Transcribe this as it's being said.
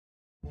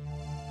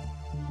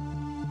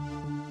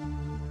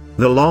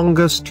The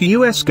longest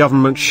U.S.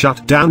 government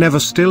shutdown ever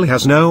still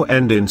has no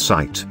end in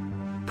sight.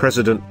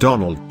 President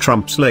Donald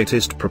Trump's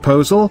latest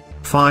proposal,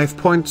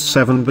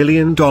 $5.7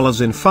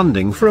 billion in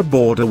funding for a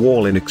border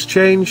wall in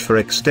exchange for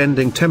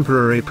extending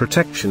temporary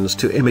protections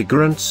to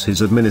immigrants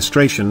his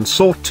administration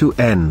sought to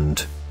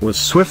end, was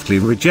swiftly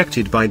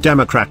rejected by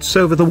Democrats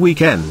over the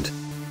weekend.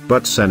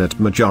 But Senate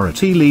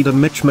Majority Leader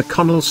Mitch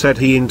McConnell said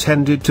he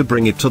intended to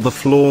bring it to the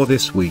floor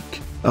this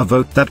week, a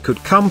vote that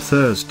could come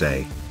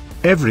Thursday.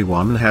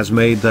 Everyone has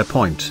made their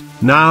point,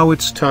 now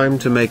it's time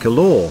to make a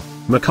law,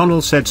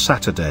 McConnell said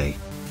Saturday.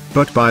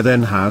 But by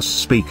then House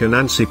Speaker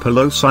Nancy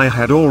Pelosi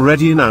had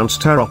already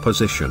announced her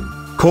opposition,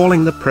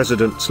 calling the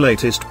president's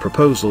latest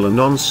proposal a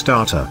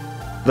non-starter.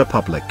 The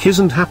public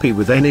isn't happy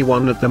with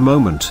anyone at the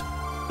moment.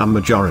 A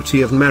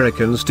majority of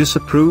Americans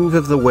disapprove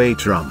of the way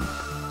Trump,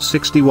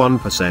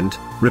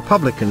 61%,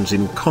 Republicans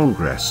in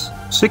Congress,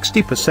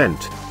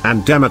 60%,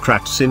 and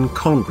Democrats in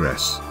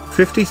Congress,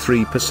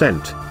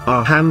 53%,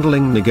 are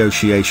handling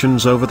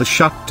negotiations over the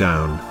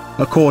shutdown,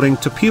 according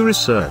to Pew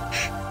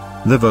Research.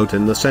 The vote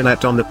in the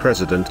Senate on the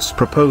president's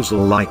proposal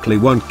likely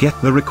won't get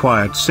the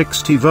required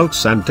 60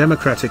 votes and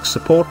Democratic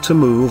support to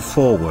move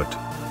forward.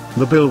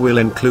 The bill will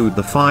include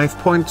the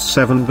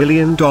 $5.7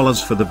 billion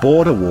for the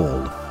border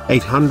wall,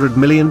 $800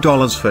 million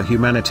for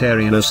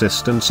humanitarian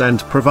assistance,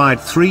 and provide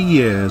 3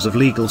 years of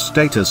legal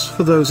status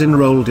for those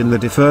enrolled in the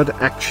Deferred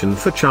Action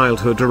for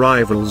Childhood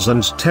Arrivals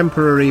and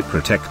Temporary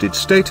Protected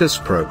Status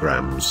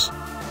programs.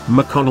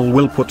 McConnell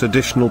will put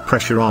additional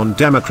pressure on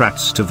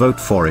Democrats to vote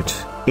for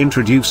it,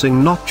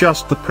 introducing not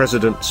just the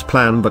president's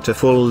plan but a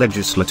full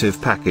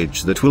legislative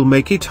package that will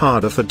make it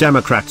harder for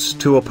Democrats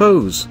to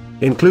oppose,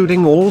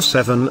 including all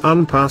 7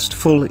 unpassed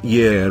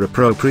full-year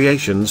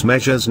appropriations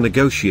measures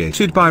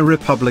negotiated by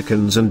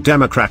Republicans and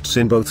Democrats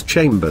in both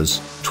chambers,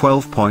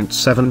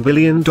 $12.7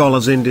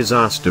 billion in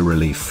disaster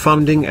relief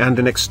funding and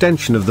an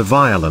extension of the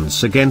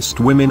Violence Against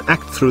Women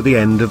Act through the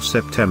end of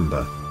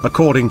September,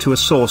 according to a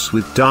source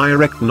with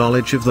direct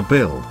knowledge of the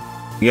bill.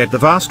 Yet the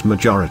vast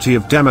majority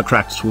of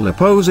Democrats will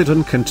oppose it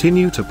and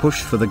continue to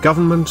push for the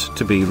government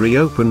to be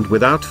reopened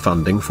without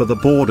funding for the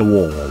border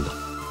wall.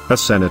 A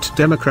Senate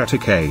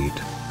Democratic aide,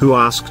 who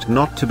asked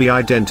not to be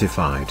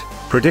identified,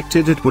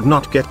 predicted it would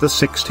not get the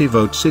 60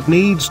 votes it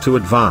needs to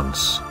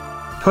advance.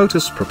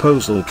 POTUS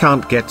proposal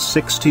can't get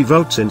 60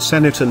 votes in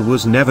Senate and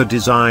was never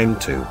designed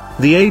to,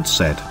 the aide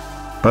said.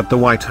 But the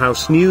White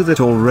House knew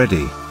that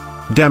already.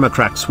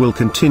 Democrats will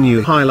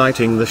continue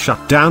highlighting the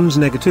shutdown's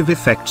negative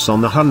effects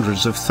on the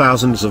hundreds of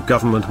thousands of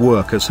government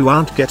workers who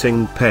aren't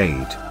getting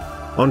paid.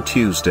 On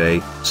Tuesday,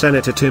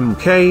 Senator Tim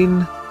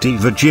Kaine, D.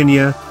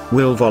 Virginia,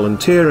 will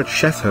volunteer at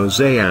Chef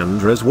Jose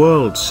Andres'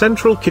 World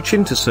Central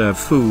Kitchen to serve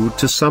food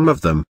to some of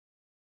them,